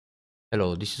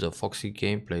Hello, this is a Foxxy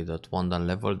game played at one down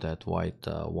level that white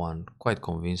won quite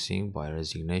convincing by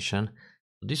resignation.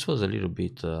 This was a little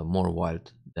bit more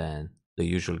wild than the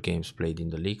usual games played in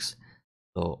the leagues,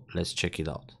 so let's check it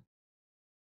out.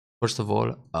 First of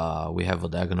all, we have a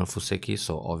diagonal Fuseki,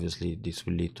 so obviously this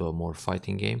will lead to a more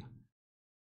fighting game.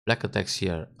 Black attacks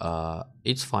here,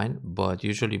 it's fine, but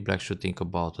usually black should think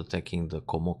about attacking the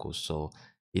Komoku, so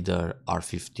either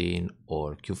R15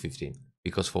 or Q15,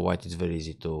 because for white it's very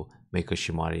easy to make a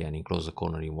Shimari and enclose the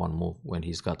corner in one move when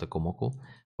he's got a Komoku.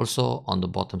 Also, on the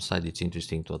bottom side, it's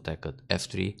interesting to attack at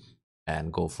F3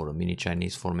 and go for a mini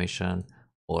Chinese formation,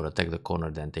 or attack the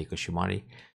corner then take a Shimari.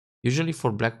 Usually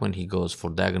for black, when he goes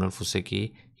for diagonal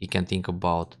Fuseki, he can think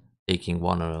about taking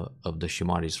one of the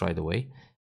Shimaris right away,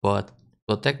 but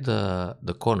to attack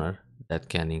the corner that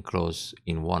can enclose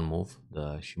in one move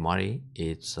the Shimari,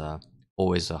 it's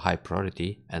always a high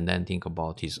priority, and then think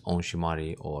about his own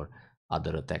Shimari or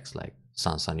other attacks like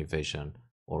Sun evasion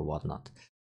or whatnot.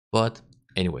 But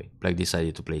anyway, black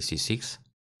decided to play c6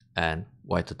 and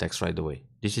white attacks right away.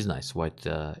 This is nice. White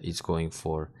is going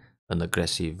for an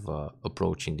aggressive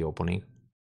approach in the opening.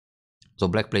 So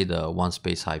black played a one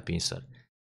space high pincer,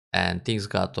 and things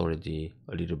got already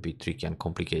a little bit tricky and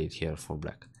complicated here for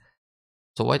black.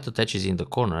 So white attaches in the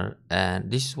corner,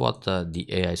 and this is what the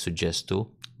AI suggests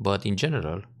too, but in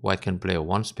general white can play a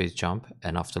one space jump,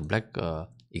 and after black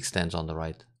extends on the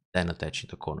right, then attach in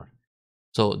the corner.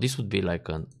 So this would be like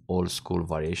an old school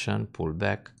variation, pull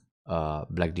back,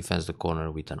 black defends the corner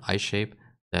with an I shape,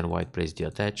 then white plays the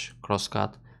attach, cross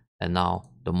cut, and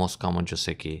now the most common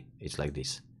Joseki is like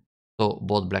this. So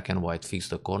both black and white fix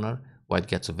the corner, white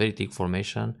gets a very thick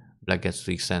formation, black gets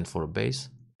to extend for a base,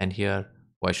 and here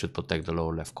white should protect the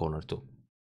lower left corner too.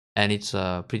 And it's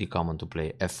pretty common to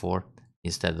play f4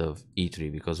 instead of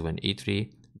e3, because when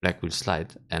e3, black will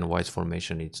slide and white's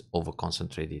formation is over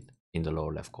concentrated in the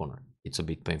lower left corner. It's a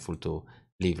bit painful to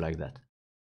leave like that.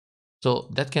 So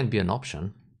that can be an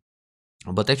option,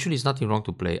 but actually it's nothing wrong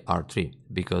to play r3,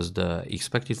 because the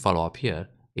expected follow-up here,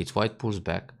 it's white pulls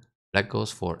back, black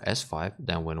goes for s5,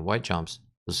 then when white jumps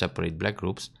to separate black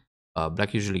groups,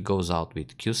 black usually goes out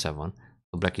with q7,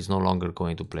 so black is no longer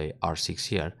going to play r6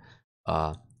 here.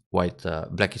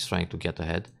 Black is trying to get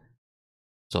ahead,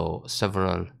 so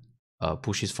several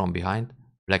pushes from behind,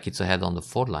 black is ahead on the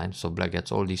 4th line, so black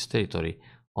gets all this territory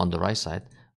on the right side.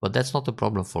 But that's not a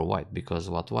problem for white, because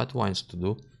what white wants to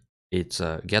do is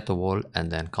get a wall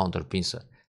and then counter pincer.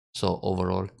 So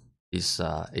overall this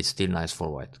is still nice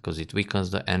for white, because it weakens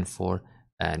the n4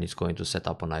 and it's going to set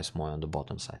up a nice moy on the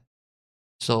bottom side.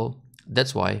 So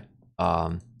that's why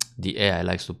the AI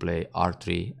likes to play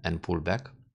r3 and pull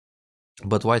back,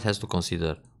 but white has to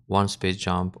consider one space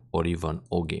jump or even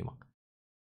O gamer.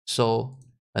 So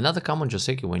another common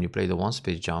Joseki when you play the one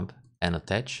space jump and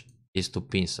attach is to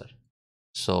pincer.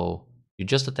 So you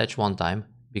just attach one time,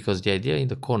 because the idea in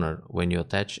the corner when you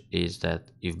attach is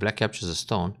that if black captures a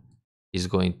stone, he's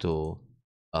going to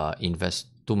invest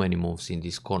too many moves in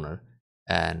this corner,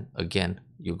 and again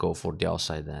you go for the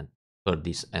outside and hurt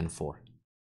this n4.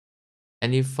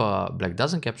 And if black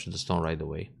doesn't capture the stone right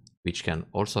away, which can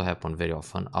also happen very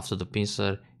often, after the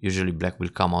pincer, usually black will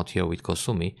come out here with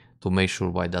Kosumi to make sure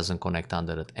white doesn't connect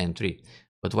under at n3.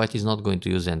 But white is not going to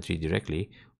use n3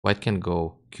 directly. White can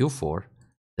go q4,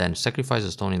 then sacrifice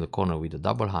a stone in the corner with a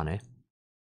double hane,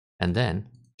 and then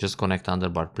just connect under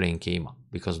by playing Keima,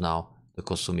 because now the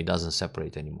Kosumi doesn't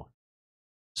separate anymore.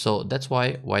 So that's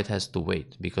why white has to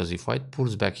wait, because if white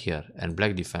pulls back here and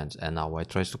black defends, and now white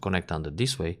tries to connect under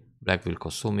this way, black will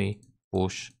Kosumi,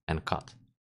 push, and cut.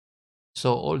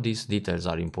 So all these details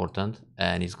are important,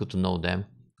 and it's good to know them,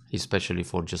 especially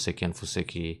for Joseki and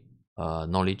Fuseki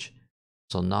knowledge.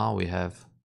 So now we have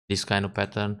this kind of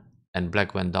pattern, and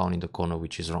black went down in the corner,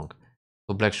 which is wrong.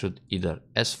 So black should either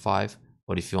s5,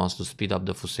 or if he wants to speed up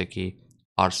the Fuseki,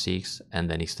 r6,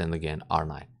 and then extend again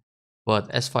r9. But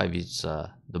s5 is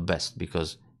the best,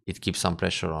 because it keeps some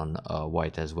pressure on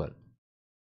white as well.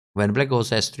 When black goes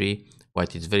s3,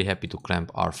 white is very happy to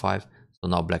clamp r5, so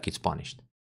now black is punished.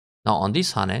 Now on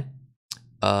this hane,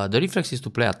 the reflex is to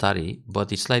play Atari,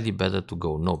 but it's slightly better to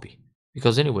go Nobi,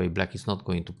 because anyway black is not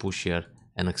going to push here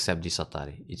and accept this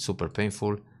Atari. It's super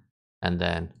painful, and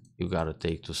then you gotta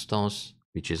take 2 stones,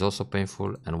 which is also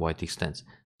painful, and white extends.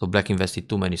 So black invested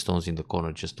too many stones in the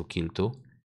corner just to kill 2.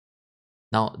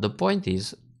 Now the point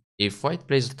is, if white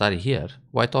plays Atari here,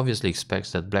 white obviously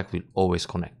expects that black will always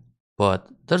connect, but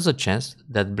there's a chance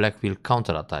that black will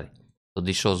counter Atari, so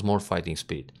this shows more fighting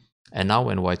spirit. And now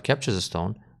when white captures a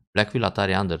stone, black will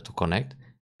Atari under to connect,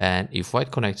 and if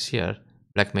white connects here,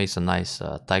 black makes a nice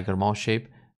tiger mouth shape,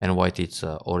 and white is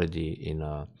already in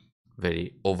a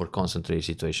very over concentrated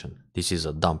situation. This is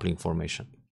a dumpling formation,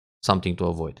 something to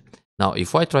avoid. Now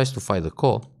if white tries to fight the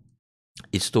ko,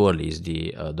 it's too early, it's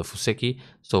the fuseki,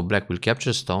 so black will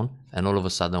capture stone, and all of a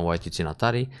sudden white is in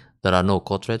atari. There are no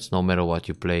ko threats, no matter what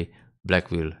you play, black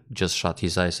will just shut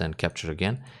his eyes and capture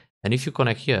again. And if you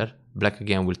connect here, black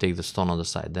again will take the stone on the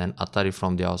side, then atari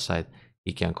from the outside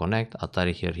he can connect,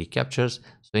 atari here he captures,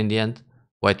 so in the end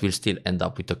white will still end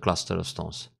up with a cluster of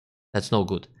stones. That's no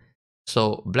good.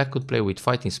 So black could play with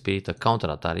fighting spirit, a counter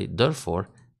atari, therefore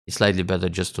it's slightly better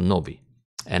just to nobi.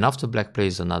 And after black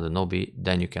plays another nobi,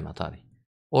 then you can atari.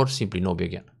 Or simply nobi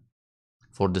again.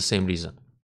 For the same reason.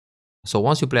 So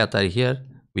once you play atari here,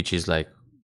 which is like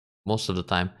most of the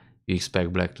time, you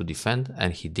expect black to defend,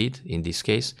 and he did in this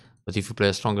case. But if you play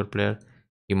a stronger player,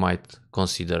 he might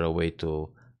consider a way to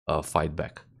fight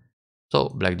back. So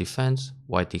black defends,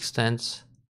 white extends,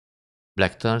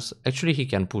 black turns. Actually, he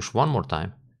can push one more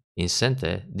time. In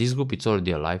Sente, this group is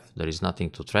already alive, there is nothing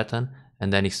to threaten,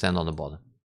 and then extend on the bottom.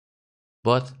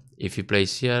 But if he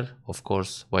plays here, of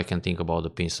course, white can think about the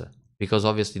pincer, because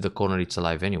obviously the corner is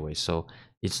alive anyway, so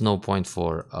it's no point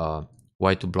for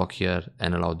white to block here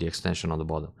and allow the extension on the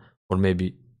bottom. Or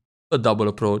maybe a double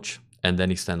approach and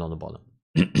then extend on the bottom.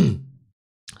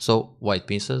 So white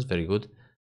pincers, very good.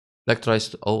 Black tries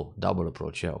to, oh, double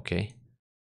approach, yeah, okay.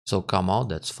 So come out,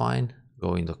 that's fine.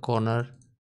 Go in the corner.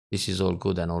 This is all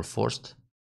good and all forced.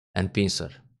 And pincer.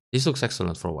 This looks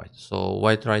excellent for white. So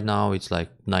white right now, it's like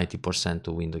 90%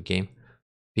 to win the game.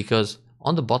 Because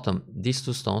on the bottom, these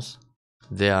two stones,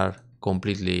 they are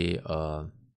completely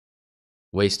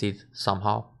wasted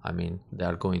somehow. I mean, they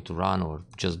are going to run or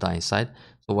just die inside.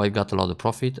 So white got a lot of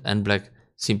profit, and black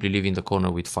simply leaving the corner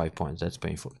with 5 points. That's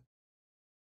painful.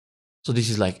 So this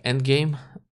is like end game,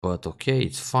 but okay,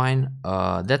 it's fine.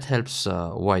 That helps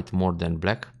white more than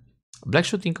black. Black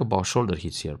should think about shoulder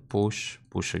hits here. Push,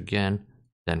 push again,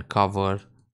 then cover,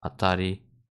 atari,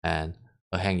 and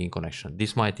a hanging connection.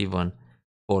 This might even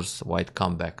force white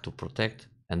come back to protect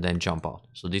and then jump out.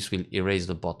 So this will erase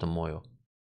the bottom moyo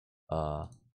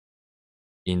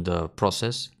in the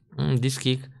process. This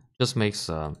kick just makes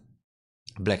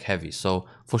black heavy. So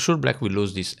for sure black will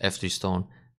lose this f3 stone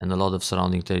and a lot of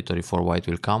surrounding territory for white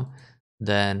will come.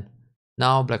 Then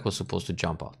now black was supposed to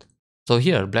jump out. So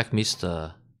here black missed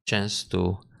a chance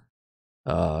to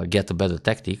get a better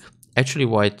tactic. Actually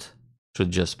white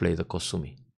should just play the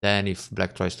Kosumi. Then if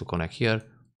black tries to connect here,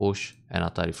 push and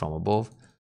atari from above.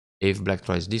 If black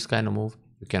tries this kind of move,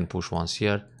 you can push once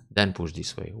here, then push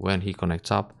this way. When he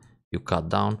connects up, you cut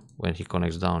down. When he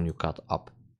connects down, you cut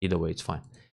up. Either way, it's fine.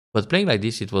 But playing like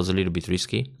this, it was a little bit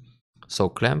risky. So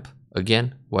clamp,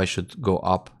 again, white should go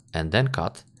up and then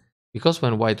cut. Because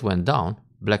when white went down,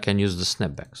 black can use the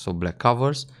snapback. So black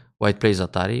covers, white plays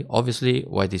atari. Obviously,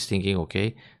 white is thinking,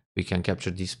 okay, we can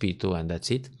capture this p2 and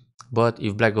that's it. But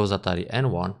if black goes atari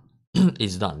n1,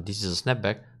 it's done. This is a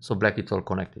snapback, so black is all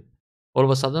connected. All of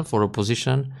a sudden, for a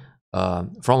position,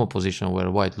 from a position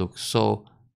where white looks so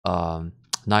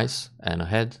nice and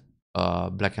ahead,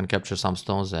 black can capture some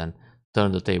stones and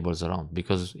turn the tables around.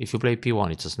 Because if you play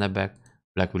p1, it's a snapback,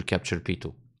 black will capture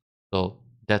p2. So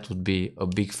that would be a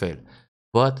big fail.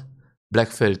 But black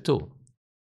failed too,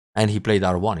 and he played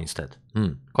r1 instead.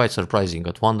 Quite surprising.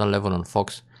 At 1 level on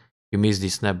Fox, you miss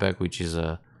this snapback, which is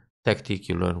a tactic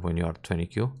you learn when you are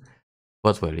 20q.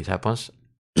 But well, it happens.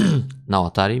 Now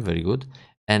atari, very good.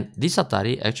 And this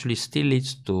atari actually still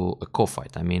leads to a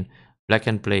ko-fight. I mean, black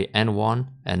can play n1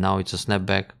 and now it's a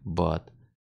snapback, but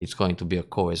it's going to be a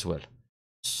ko as well.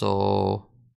 So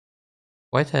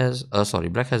white has,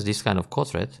 black has this kind of ko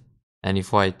threat, and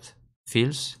if white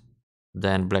feels,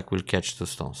 then black will catch 2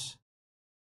 stones.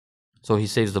 So he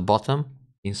saves the bottom.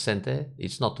 In Sente,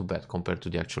 it's not too bad compared to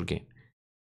the actual game.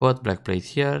 But black played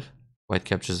here, white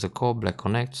captures the ko, black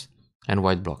connects, and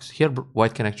white blocks. Here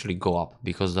white can actually go up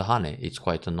because the hane is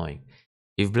quite annoying.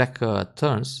 If black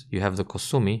turns, you have the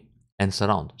Kosumi and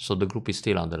surround, so the group is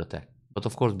still under attack. But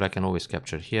of course black can always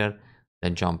capture here,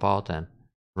 then jump out and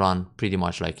run pretty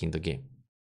much like in the game.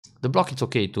 The block is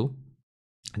okay too.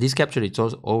 This capture is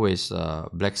always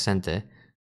black Sente,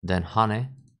 then hane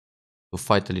to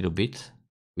fight a little bit,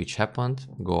 which happened,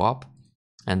 go up,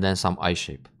 and then some I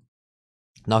shape.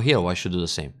 Now here white should do the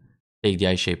same. Take the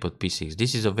I shape at p6.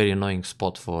 This is a very annoying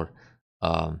spot for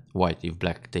white if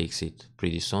black takes it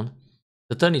pretty soon.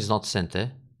 The turn is not Sente,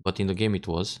 but in the game it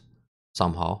was,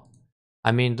 somehow.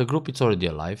 I mean, the group is already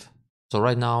alive. So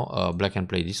right now black can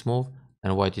play this move,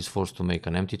 and white is forced to make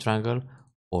an empty triangle,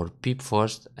 or peep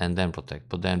first and then protect.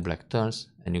 But then black turns,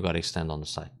 and you gotta extend on the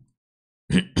side.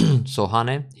 So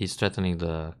hane, he's threatening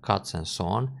the cuts and so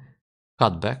on.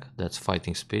 Cut back, that's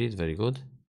fighting spirit, very good.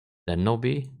 Then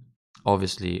nobi,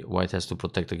 Obviously, white has to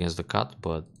protect against the cut,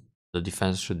 but the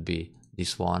defense should be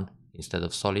this one instead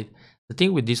of solid. The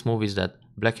thing with this move is that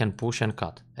black can push and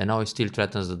cut, and now it still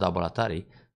threatens the double Atari.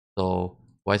 So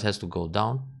white has to go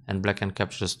down, and black can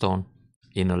capture a stone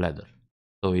in a ladder.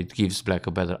 So it gives black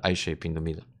a better eye shape in the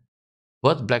middle.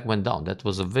 But black went down. That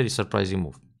was a very surprising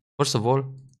move. First of all,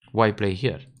 why play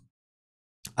here?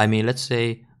 I mean, let's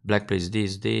say black plays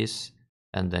this,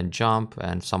 and then jump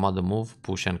and some other move,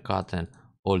 push and cut and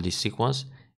all this sequence.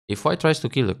 If white tries to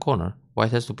kill the corner,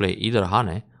 white has to play either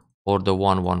Hane or the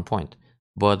 1-1 point.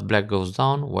 But black goes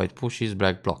down, white pushes,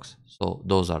 black blocks. So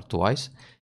those are twice.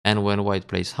 And when white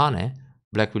plays Hane,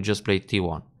 black will just play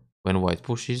T1. When white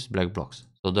pushes, black blocks.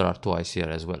 So there are twice here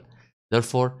as well.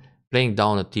 Therefore, playing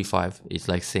down at T5 is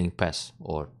like saying pass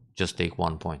or just take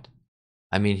 1 point.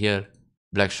 I mean, here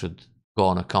black should go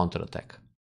on a counter attack.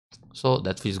 So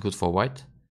that feels good for white.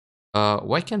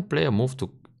 White can play a move to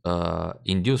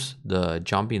induce the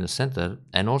jump in the center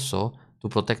and also to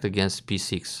protect against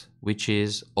p6, which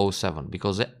is o7,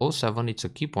 because o7 it's a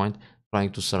key point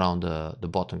trying to surround the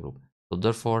bottom group. So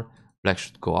therefore black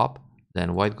should go up,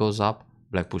 then white goes up,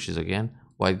 black pushes again,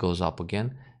 white goes up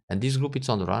again, and this group it's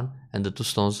on the run and the two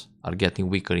stones are getting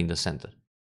weaker in the center.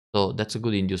 So that's a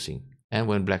good inducing. And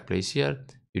when black plays here,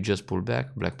 you just pull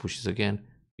back, black pushes again,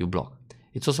 you block.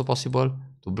 It's also possible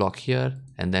to block here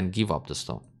and then give up the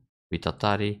stone with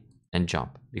Atari and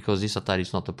jump, because this Atari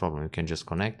is not a problem. You can just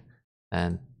connect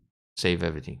and save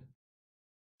everything.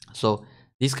 So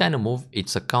this kind of move,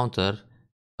 it's a counter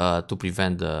to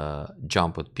prevent the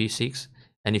jump with p6.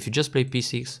 And if you just play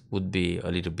p6, would be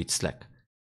a little bit slack.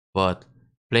 But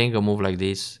playing a move like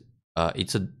this,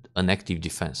 it's an active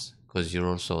defense because you're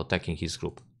also attacking his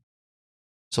group.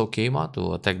 So Keima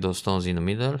to attack those stones in the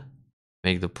middle,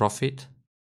 make the profit.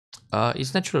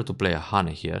 It's natural to play a Hane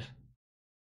here.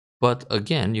 But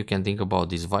again, you can think about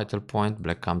this vital point.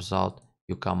 Black comes out,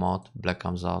 you come out, black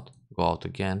comes out, go out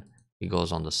again. He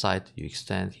goes on the side, you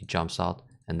extend, he jumps out,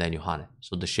 and then you Hane.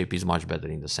 So the shape is much better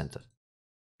in the center.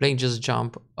 Playing just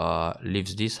jump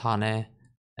leaves this Hane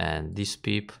and this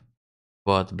peep.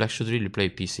 But black should really play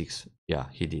p6. Yeah,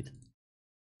 he did.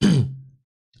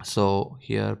 So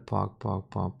here,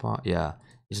 yeah,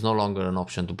 it's no longer an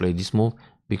option to play this move,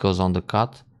 because on the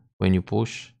cut, when you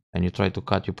push and you try to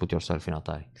cut, you put yourself in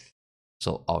Atari.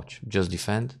 So ouch, just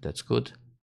defend, that's good.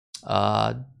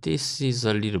 This is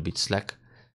a little bit slack.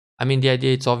 I mean, the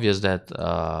idea, it's obvious that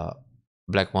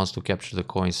black wants to capture the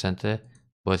coin center,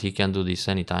 but he can do this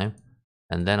anytime,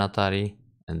 and then Atari,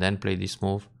 and then play this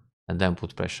move, and then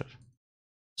put pressure.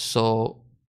 So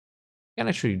you can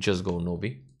actually just go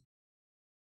Nobi.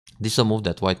 This is a move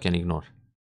that white can ignore.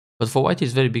 But for white,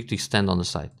 it's very big to extend on the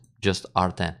side, just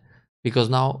R10. Because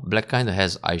now black kind of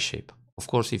has eye shape. Of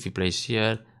course, if he plays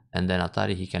here and then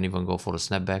Atari, he can even go for a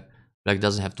snapback. Black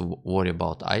doesn't have to worry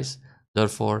about eyes.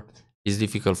 Therefore, it's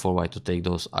difficult for white to take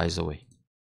those eyes away.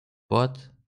 But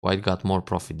white got more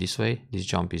profit this way. This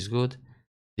jump is good.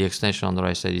 The extension on the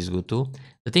right side is good too.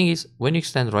 The thing is, when you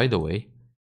extend right away,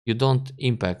 you don't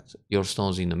impact your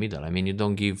stones in the middle. I mean, you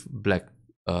don't give black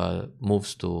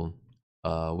moves to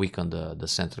weaken the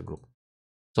center group.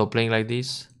 So playing like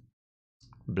this,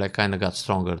 black kind of got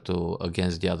stronger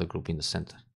against the other group in the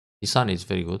center. Isani is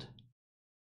very good.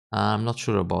 I'm not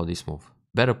sure about this move.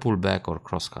 Better pull back or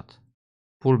cross cut.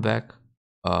 Pull back,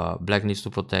 black needs to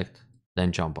protect,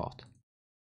 then jump out.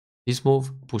 This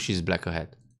move pushes black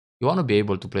ahead. You want to be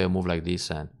able to play a move like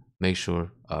this and make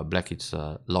sure black is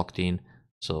locked in,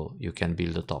 so you can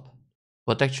build the top.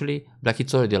 But actually, black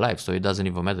is already alive, so it doesn't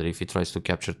even matter if he tries to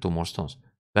capture 2 more stones.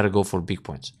 Better go for big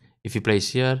points. If he plays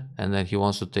here and then he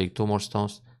wants to take 2 more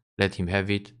stones, let him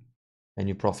have it, and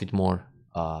you profit more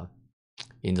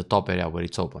in the top area where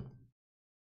it's open.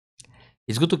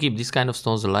 It's good to keep this kind of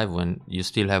stones alive when you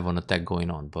still have an attack going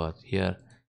on, but here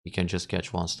you can just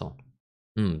catch 1 stone.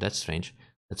 That's strange.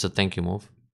 That's a thank you move.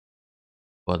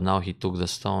 But now he took the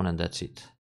stone and that's it.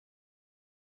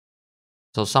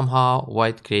 So somehow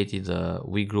white created a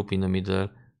weak group in the middle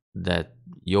that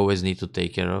you always need to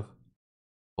take care of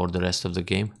for the rest of the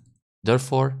game.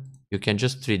 Therefore, you can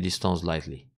just treat these stones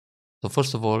lightly. So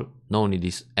first of all, no need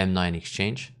this M9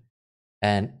 exchange.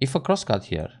 And if a crosscut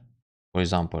here, for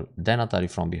example, then Atari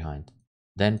from behind,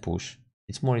 then push,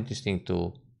 it's more interesting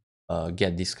to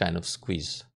get this kind of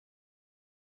squeeze.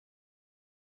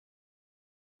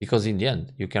 Because in the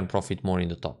end, you can profit more in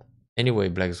the top. Anyway,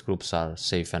 black's groups are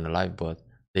safe and alive, but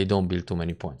they don't build too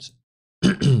many points.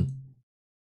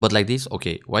 But like this,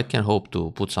 okay, white can hope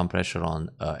to put some pressure on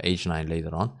h9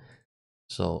 later on.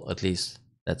 So at least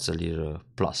that's a little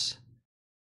plus.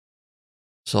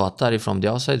 So Atari from the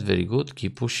outside, very good.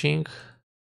 Keep pushing.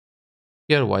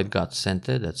 Here white got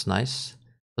center, that's nice.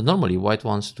 But normally white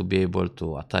wants to be able to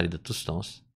Atari the two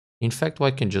stones. In fact,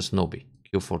 white can just Nobi,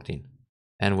 Q14.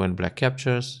 And when black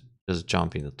captures, just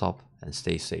jump in the top and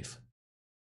stay safe.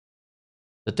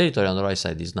 The territory on the right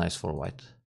side is nice for white.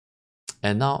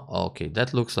 And now, okay,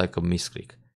 that looks like a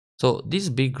misclick. So this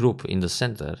big group in the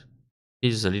center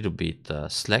is a little bit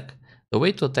slack. The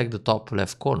way to attack the top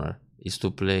left corner is to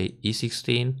play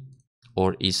e16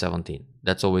 or e17.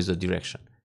 That's always the direction.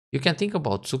 You can think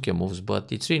about Tsuke moves,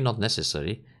 but it's really not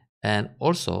necessary. And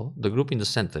also, the group in the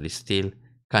center is still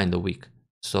kind of weak.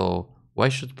 So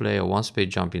white should play a one space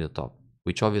jump in the top,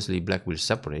 which obviously black will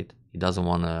separate. He doesn't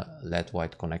want to let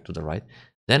white connect to the right.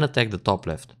 Then attack the top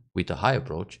left with a high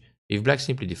approach. If black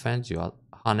simply defends, you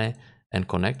Hane and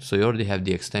connect. So you already have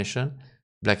the extension.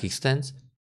 Black extends.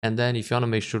 And then if you want to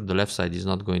make sure the left side is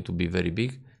not going to be very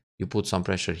big, you put some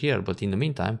pressure here. But in the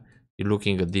meantime, you're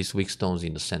looking at these weak stones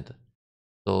in the center.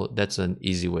 So that's an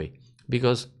easy way.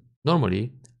 Because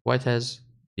normally, white has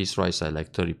this right side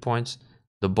like 30 points.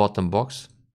 The bottom box,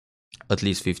 at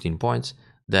least 15 points.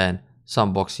 Then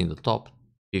some box in the top,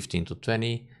 15 to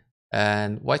 20.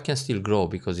 And white can still grow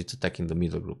because it's attacking the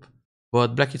middle group.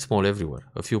 But black is small everywhere.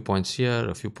 A few points here,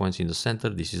 a few points in the center.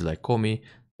 This is like Komi.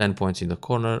 10 points in the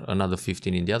corner, another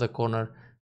 15 in the other corner.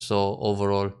 So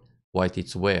overall, white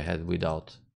is way ahead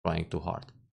without trying too hard.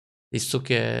 This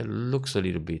Tsuke looks a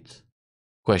little bit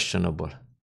questionable.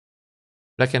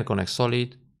 Black can connect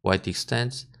solid, white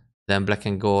extends, then black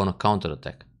can go on a counter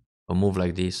attack. A move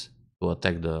like this to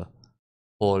attack the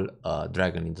whole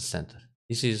dragon in the center.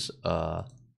 This is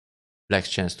black's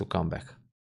chance to come back.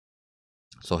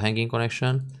 So hanging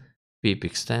connection, peep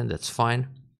extend, that's fine.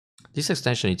 This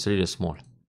extension is really small.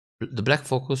 The black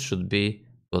focus should be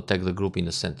to attack the group in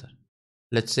the center.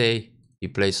 Let's say he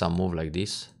plays some move like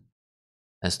this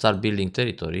and start building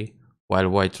territory while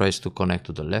white tries to connect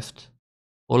to the left.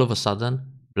 All of a sudden,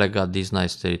 black got this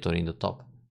nice territory in the top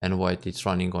and white is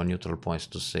running on neutral points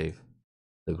to save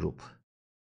the group.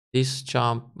 This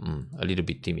jump, a little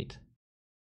bit timid.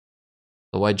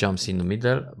 So white jumps in the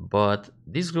middle, but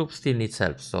this group still needs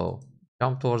help. So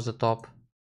jump towards the top,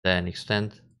 then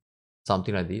extend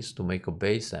something like this to make a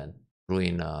base and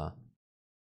ruin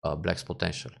black's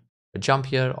potential. A jump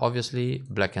here, obviously,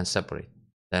 black can separate.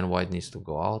 Then white needs to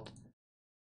go out.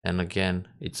 And again,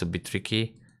 it's a bit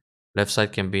tricky. Left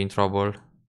side can be in trouble.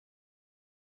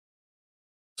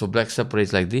 So black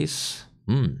separates like this.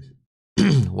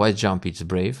 White jump, it's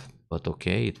brave, but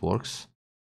okay, it works.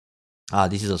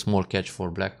 This is a small catch for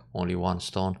black. Only one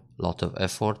stone, lot of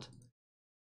effort.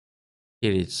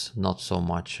 Here it's not so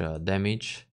much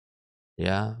damage.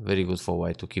 Yeah, very good for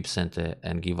white to keep center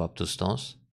and give up 2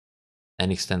 stones.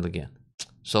 And extend again.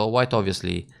 So white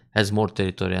obviously has more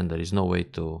territory and there is no way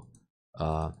to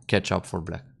catch up for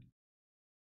black.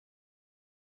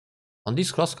 On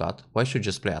this crosscut, white should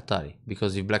just play Atari,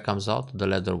 because if black comes out, the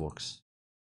ladder works.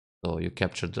 So you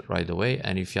capture it right away,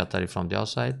 and if you Atari from the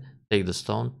outside, take the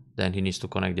stone, then he needs to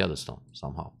connect the other stone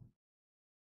somehow.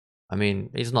 I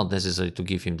mean, it's not necessary to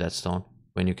give him that stone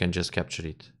when you can just capture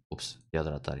it. Oops, the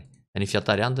other Atari. And if you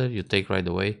Atari under, you take right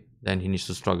away, then he needs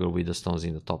to struggle with the stones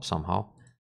in the top somehow.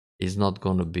 It's not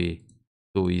gonna be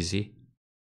too easy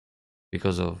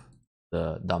because of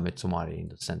the Dame Tsumari in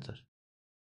the center.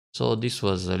 So this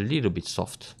was a little bit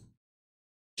soft,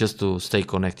 just to stay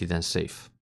connected and safe,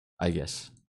 I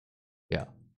guess. Yeah.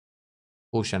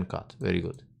 Push and cut, very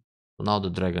good. So now the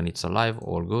dragon is alive,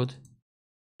 all good.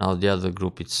 Now the other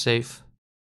group is safe.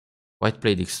 White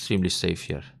played extremely safe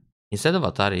here. Instead of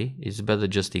Atari, it's better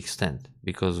just extend,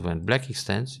 because when black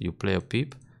extends, you play a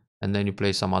peep and then you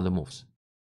play some other moves.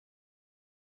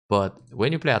 But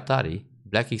when you play Atari,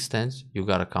 black extends, you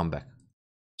gotta come back.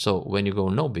 So when you go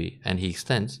Nobi and he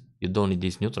extends, you don't need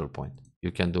this neutral point.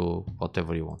 You can do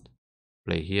whatever you want.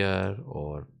 Play here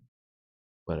or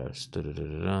where else?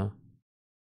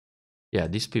 Yeah,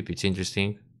 this peep it's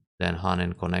interesting. Then Han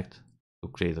and connect to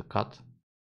create a cut.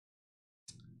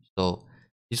 So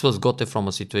this was gote from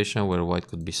a situation where white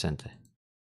could be center.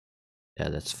 Yeah,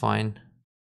 that's fine.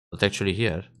 But actually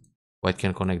here, white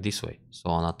can connect this way.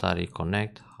 So on Atari,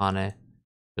 connect, Hane,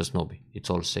 just Nobi. It's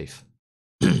all safe.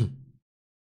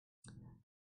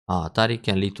 Atari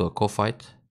can lead to a co-fight,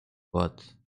 but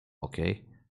okay.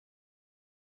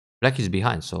 Black is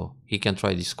behind, so he can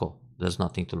try this ko. There's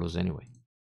nothing to lose anyway.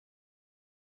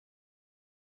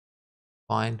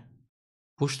 Fine.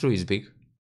 Push through is big.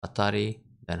 Atari,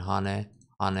 then Hane,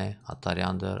 Hane, Atari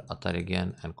under, Atari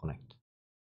again, and connect.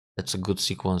 That's a good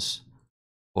sequence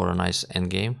for a nice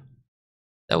endgame.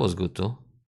 That was good too.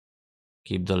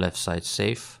 Keep the left side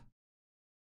safe.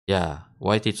 Yeah,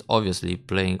 white is obviously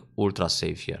playing ultra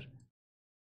safe here.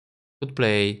 Could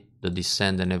play the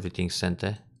descent and everything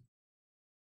center.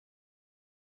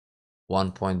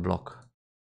 1 point block.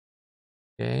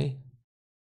 Okay.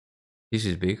 This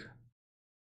is big.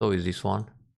 So is this one.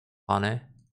 Pane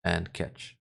and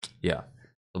catch. Yeah.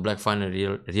 So Black finally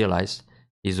realized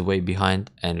he's way behind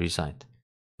and resigned.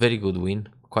 Very good win.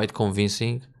 Quite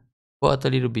convincing, but a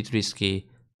little bit risky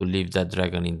to leave that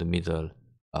dragon in the middle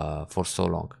for so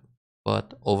long.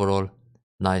 But overall,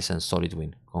 nice and solid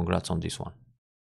win. Congrats on this one.